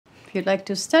If you'd like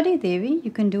to study, Devi,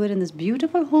 you can do it in this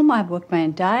beautiful home I've worked my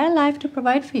entire life to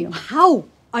provide for you. How?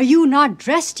 Are you not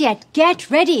dressed yet? Get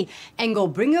ready and go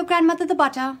bring your grandmother the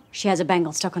butter. She has a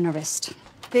bangle stuck on her wrist.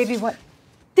 Devi, what?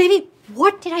 Devi,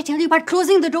 what did I tell you about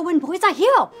closing the door when boys are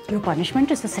here? Your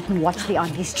punishment is to sit and watch the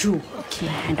aunties chew. Okay,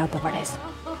 hand out the vadas.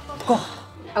 Go.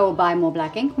 I will buy more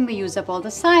black ink when we use up all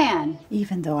the cyan.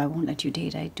 Even though I won't let you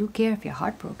date, I do care if you're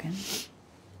heartbroken.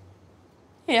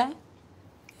 Yeah,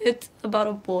 it's about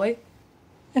a boy.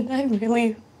 And I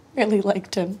really, really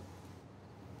liked him.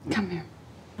 Come here.